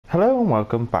Hello and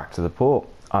welcome back to the port.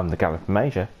 I'm the Galloping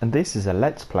Major and this is a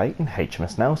Let's Play in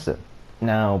HMS Nelson.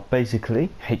 Now basically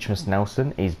HMS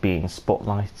Nelson is being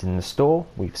spotlighted in the store.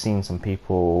 We've seen some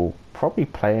people probably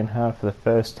playing her for the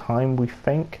first time, we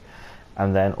think.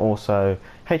 And then also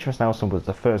HMS Nelson was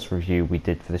the first review we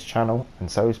did for this channel, and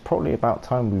so it's probably about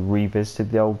time we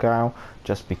revisited the old gal,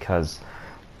 just because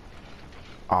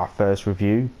our first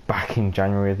review back in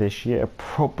January of this year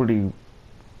probably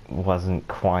wasn't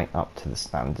quite up to the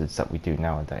standards that we do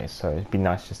nowadays, so it'd be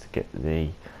nice just to get the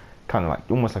kind of like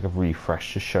almost like a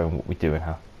refresh, just showing what we do in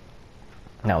her.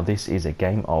 Now this is a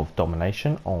game of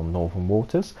domination on Northern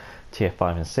Waters, tier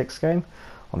 5 and 6 game.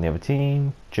 On the other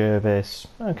team, Jervis,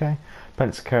 okay,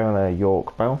 Pensacola,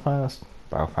 York, Belfast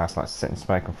likes to sit in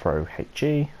smoke and throw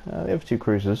HE. The other two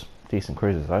cruisers, decent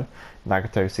cruisers though,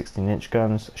 Nagato 16-inch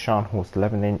guns, Scharnhorst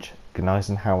 11-inch,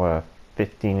 Gneisenhower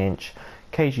 15-inch,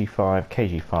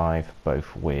 KG5,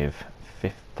 both with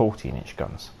 14-inch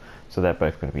guns. So they're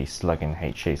both going to be slugging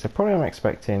HE. So probably I'm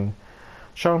expecting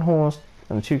Scharnhorst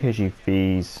and the 2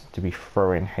 KGVs to be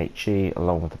throwing HE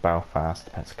along with the Belfast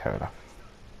Pensacola.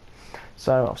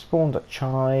 So I've spawned at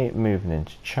Charlie, moving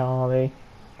into Charlie.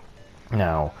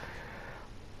 Now,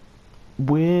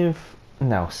 with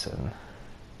Nelson,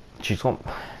 she's got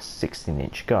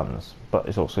 16-inch guns, but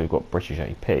it's also got British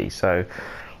AP. So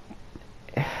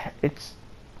it's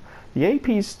the AP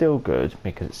is still good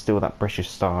because it's still that British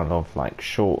style of like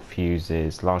short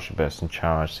fuses, larger burst and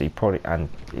charge. So you probably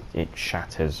it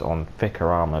shatters on thicker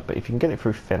armor, but if you can get it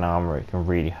through thin armor, it can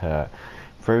really hurt.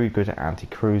 Very good at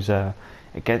anti-cruiser.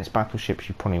 Against battleships,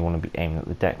 you probably want to be aiming at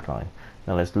the deck line.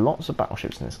 Now there's lots of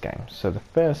battleships in this game, so the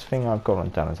first thing I've gone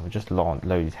and done is I've just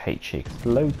loaded HE,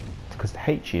 because the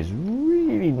HE is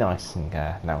really nice in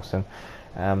Nelson.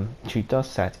 She does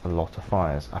set a lot of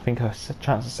fires. I think her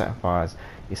chance of setting fires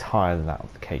is higher than that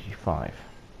of the KG5.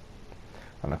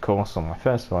 And of course on my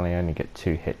first one I only get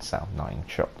 2 hits out of 9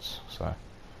 shots, so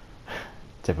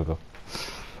typical.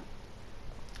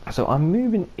 So I'm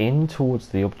moving in towards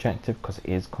the objective because it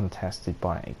is contested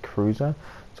by a cruiser.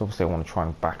 So obviously I want to try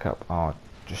and back up our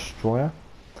destroyer.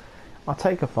 I'll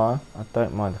take a fire, I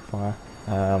don't mind the fire.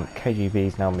 KGV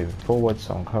is now moving forward,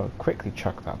 so I'm going to quickly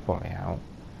chuck that volley out.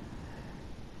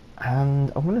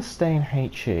 And I'm going to stay in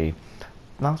HE.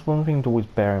 That's one thing to always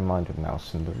bear in mind with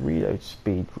Nelson. The reload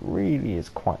speed really is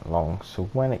quite long, so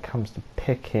when it comes to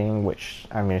picking which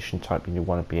ammunition type you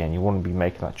want to be in, you want to be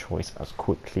making that choice as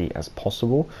quickly as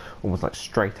possible, almost like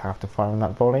straight after firing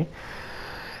that volley.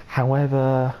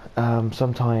 However,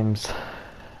 sometimes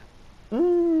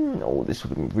oh, this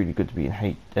would be really good to be in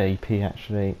AP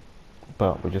actually,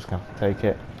 but we're just going to have to take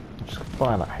it. I'm just going to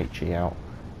fire that HE out.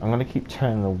 I'm going to keep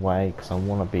turning away because I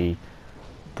want to be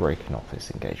breaking off this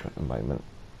engagement at the moment.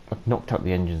 I've knocked out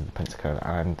the engines of the Pensacola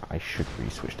and I should really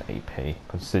switch to AP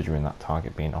considering that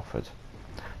target being offered.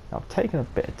 Now I've taken a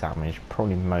bit of damage,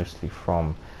 probably mostly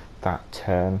from that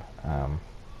turn.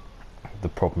 The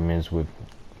problem is with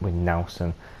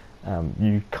Nelson,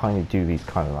 you kind of do these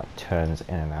kind of like turns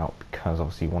in and out because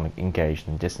obviously you want to engage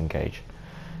and disengage.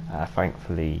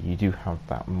 Thankfully you do have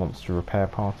that monster repair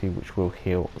party which will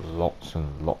heal lots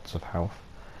and lots of health.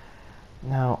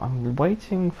 Now I'm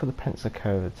waiting for the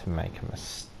Pensacola to make a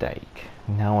mistake.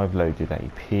 Now I've loaded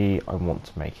AP, I want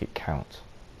to make it count.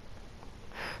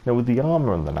 Now with the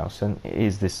armour on the Nelson, it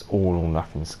is this all or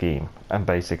nothing scheme, and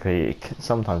basically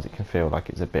sometimes it can feel like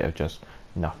it's a bit of just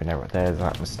nothing error. There's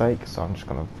that mistake, so I'm just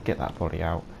going to get that volley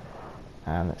out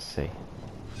and let's see.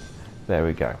 There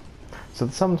we go. So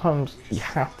sometimes you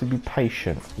have to be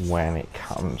patient when it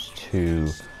comes to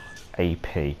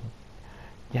AP.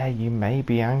 Yeah, you may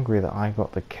be angry that I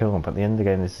got the kill, but at the end of the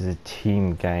game this is a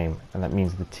team game and that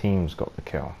means the team's got the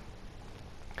kill.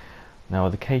 Now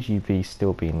with the KGV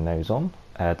still being nose on,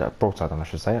 that broadside on I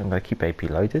should say, I'm going to keep AP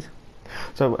loaded.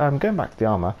 So going back to the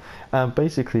armour,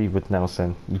 basically with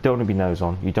Nelson, you don't want to be nose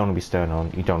on, you don't want to be stern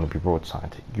on, you don't want to be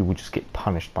broadside. You will just get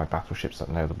punished by battleships that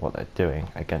know what they're doing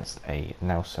against a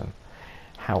Nelson.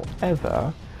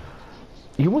 However,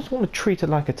 you always want to treat it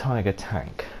like a Tiger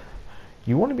tank.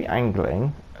 You want to be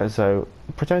angling as though,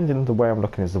 pretending the way I'm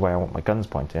looking is the way I want my guns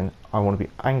pointing, I want to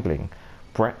be angling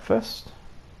breakfast,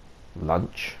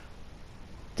 lunch,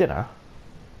 dinner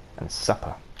and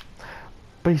supper.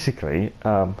 Basically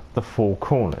the 4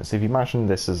 corners. If you imagine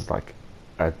this as like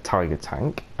a Tiger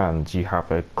tank and you have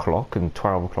a clock and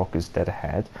 12 o'clock is dead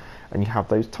ahead and you have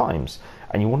those times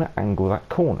and you want to angle that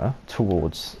corner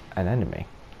towards an enemy.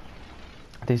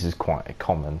 This is quite a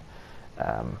common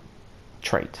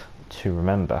trait to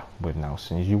remember with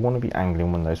Nelson, is you want to be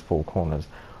angling one of those 4 corners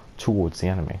towards the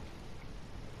enemy.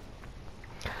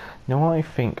 Now I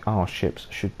think our ships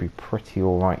should be pretty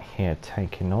alright here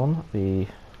taking on the...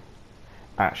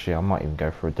 Actually, I might even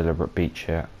go for a deliberate beach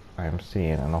here. I am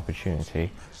seeing an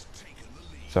opportunity.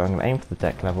 So I'm going to aim for the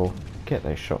deck level, get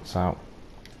those shots out.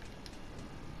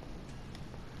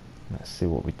 Let's see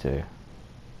what we do.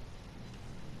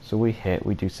 So we hit,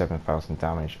 we do 7,000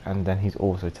 damage, and then he's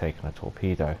also taken a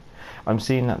torpedo. I'm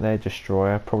seeing that their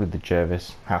destroyer, probably the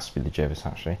Jervis, has to be the Jervis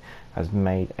actually, has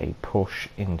made a push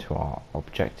into our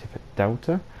objective at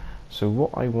Delta. So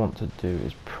what I want to do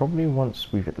is probably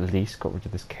once we've at least got rid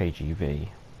of this KGV,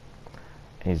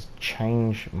 is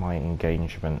change my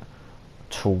engagement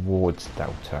towards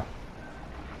Delta.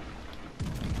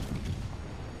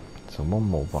 So one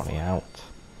more volley out.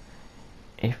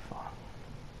 If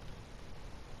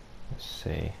let's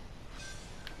see,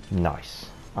 nice,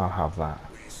 I'll have that.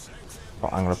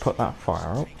 But I'm going to put that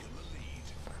fire up.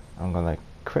 I'm going to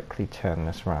quickly turn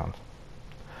this around.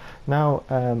 Now,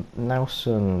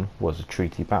 Nelson was a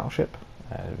treaty battleship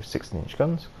with 16-inch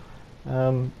guns.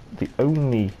 The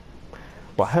only,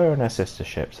 well, her and her sister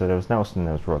ship, so there was Nelson and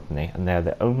there was Rodney, and they're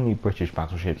the only British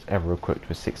battleships ever equipped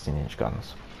with 16-inch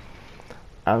guns.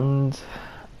 And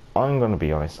I'm going to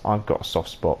be honest, I've got a soft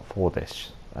spot for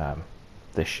this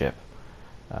this ship.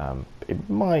 It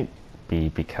might be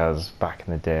because back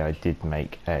in the day I did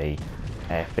make a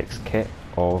airfix kit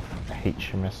of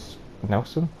HMS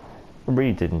Nelson. I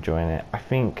really did enjoy it. I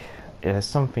think there's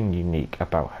something unique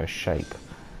about her shape.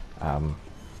 I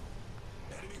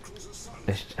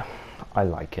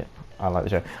like it. I like the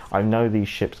shape. I know these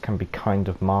ships can be kind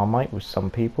of Marmite with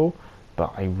some people,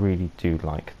 but I really do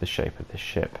like the shape of this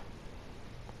ship.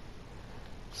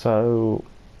 So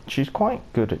she's quite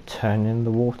good at turning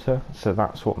the water, so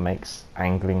that's what makes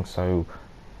angling so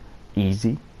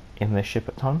easy in this ship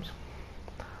at times.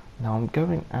 Now I'm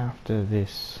going after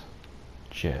this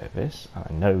Jervis, and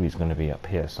I know he's going to be up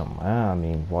here somewhere. I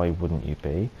mean, why wouldn't you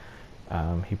be?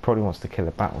 He probably wants to kill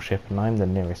a battleship, and I'm the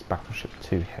nearest battleship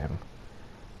to him.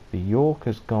 The York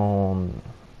has gone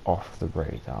off the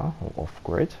radar, or off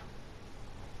grid.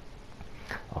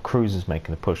 Our cruiser's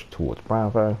making a push towards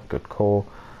Bravo, good call.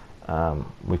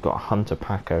 We've got a hunter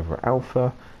pack over at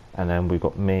Alpha, and then we've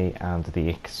got me and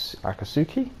the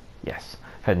Akatsuki, yes,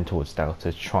 heading towards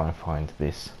Delta to try and find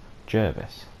this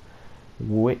Jervis,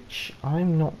 which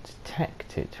I'm not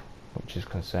detected, which is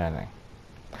concerning.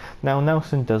 Now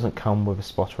Nelson doesn't come with a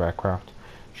spotter aircraft.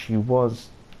 She was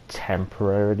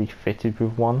temporarily fitted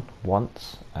with one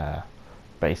once,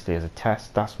 basically as a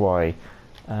test. That's why,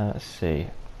 let's see,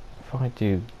 if I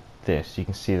do this, you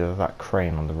can see that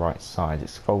crane on the right side,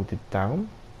 it's folded down.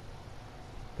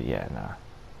 But yeah, nah,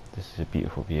 this is a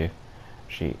beautiful view.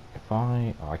 Actually, if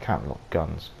I can't lock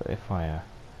guns, but if I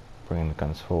bring the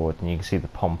guns forward, and you can see the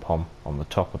pom-pom on the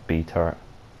top of B turret.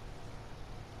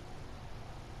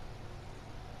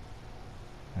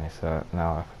 Okay, so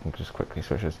now I can just quickly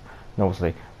switch this. And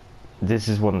obviously, this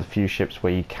is one of the few ships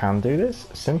where you can do this,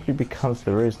 simply because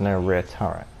there is no rear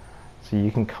turret. So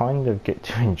you can kind of get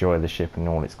to enjoy the ship in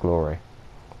all its glory.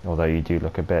 Although you do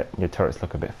look a bit, your turrets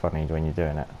look a bit funny when you're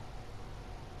doing it.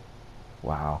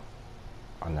 Wow.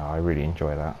 I know, I really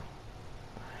enjoy that.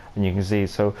 And you can see,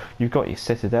 so you've got your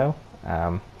Citadel.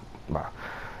 Well,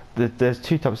 there's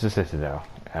two types of Citadel.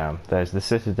 There's the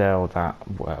Citadel that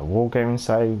Wargaming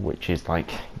say, which is like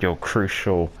your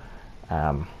crucial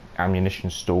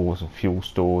ammunition stores and fuel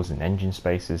stores and engine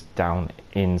spaces down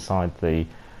inside the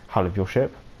hull of your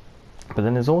ship. But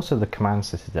then there's also the Command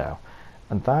Citadel,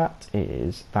 and that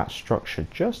is that structure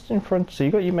just in front. So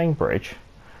you've got your main bridge,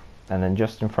 and then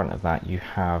just in front of that you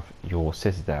have your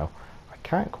Citadel. I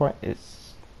can't quite,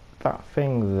 it's that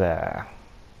thing there,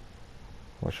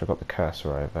 which I've got the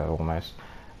cursor over almost.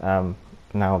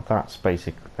 Now that's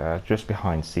basically just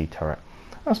behind C turret.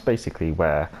 That's basically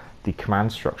where the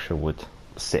command structure would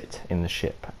sit in the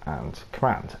ship and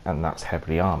command, and that's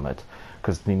heavily armoured.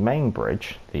 Because the main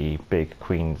bridge, the big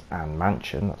Queen's Anne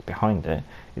mansion that's behind it,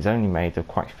 is only made of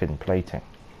quite thin plating.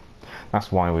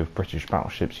 That's why with British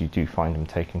battleships you do find them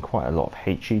taking quite a lot of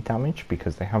HE damage,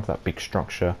 because they have that big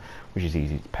structure which is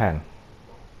easy to pen.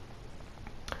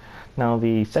 Now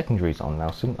the secondaries on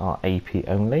Nelson are AP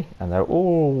only, and they're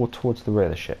all towards the rear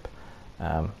of the ship.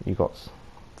 You've got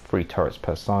 3 turrets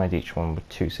per side, each one with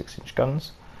 2 6-inch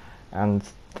guns, and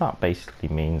that basically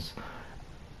means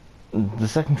the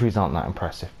secondaries aren't that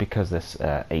impressive because there's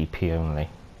AP only.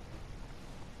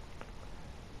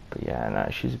 But yeah,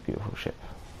 no, she's a beautiful ship.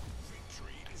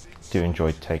 Do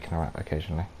enjoy taking her out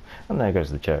occasionally. And there goes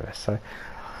the Jervis. So,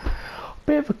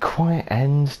 bit of a quiet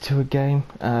end to a game.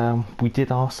 We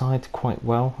did our side quite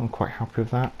well. I'm quite happy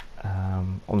with that.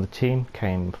 On the team,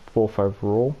 came 4th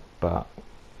overall, but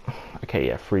okay,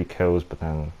 yeah, 3 kills, but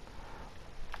then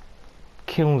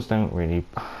kills don't really,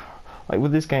 like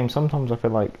with this game, sometimes I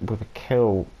feel like with a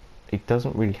kill, it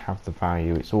doesn't really have the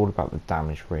value. It's all about the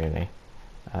damage, really.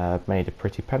 Made a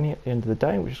pretty penny at the end of the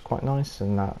day, which is quite nice,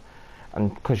 and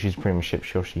because she's a premium ship,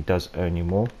 she actually does earn you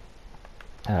more.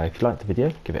 If you liked the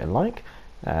video, give it a like.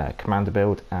 Commander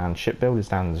build and ship build is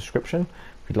down in the description.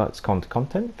 If you'd like this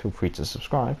content, feel free to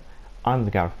subscribe. I'm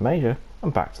the Galloping Major,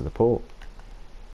 and back to the port.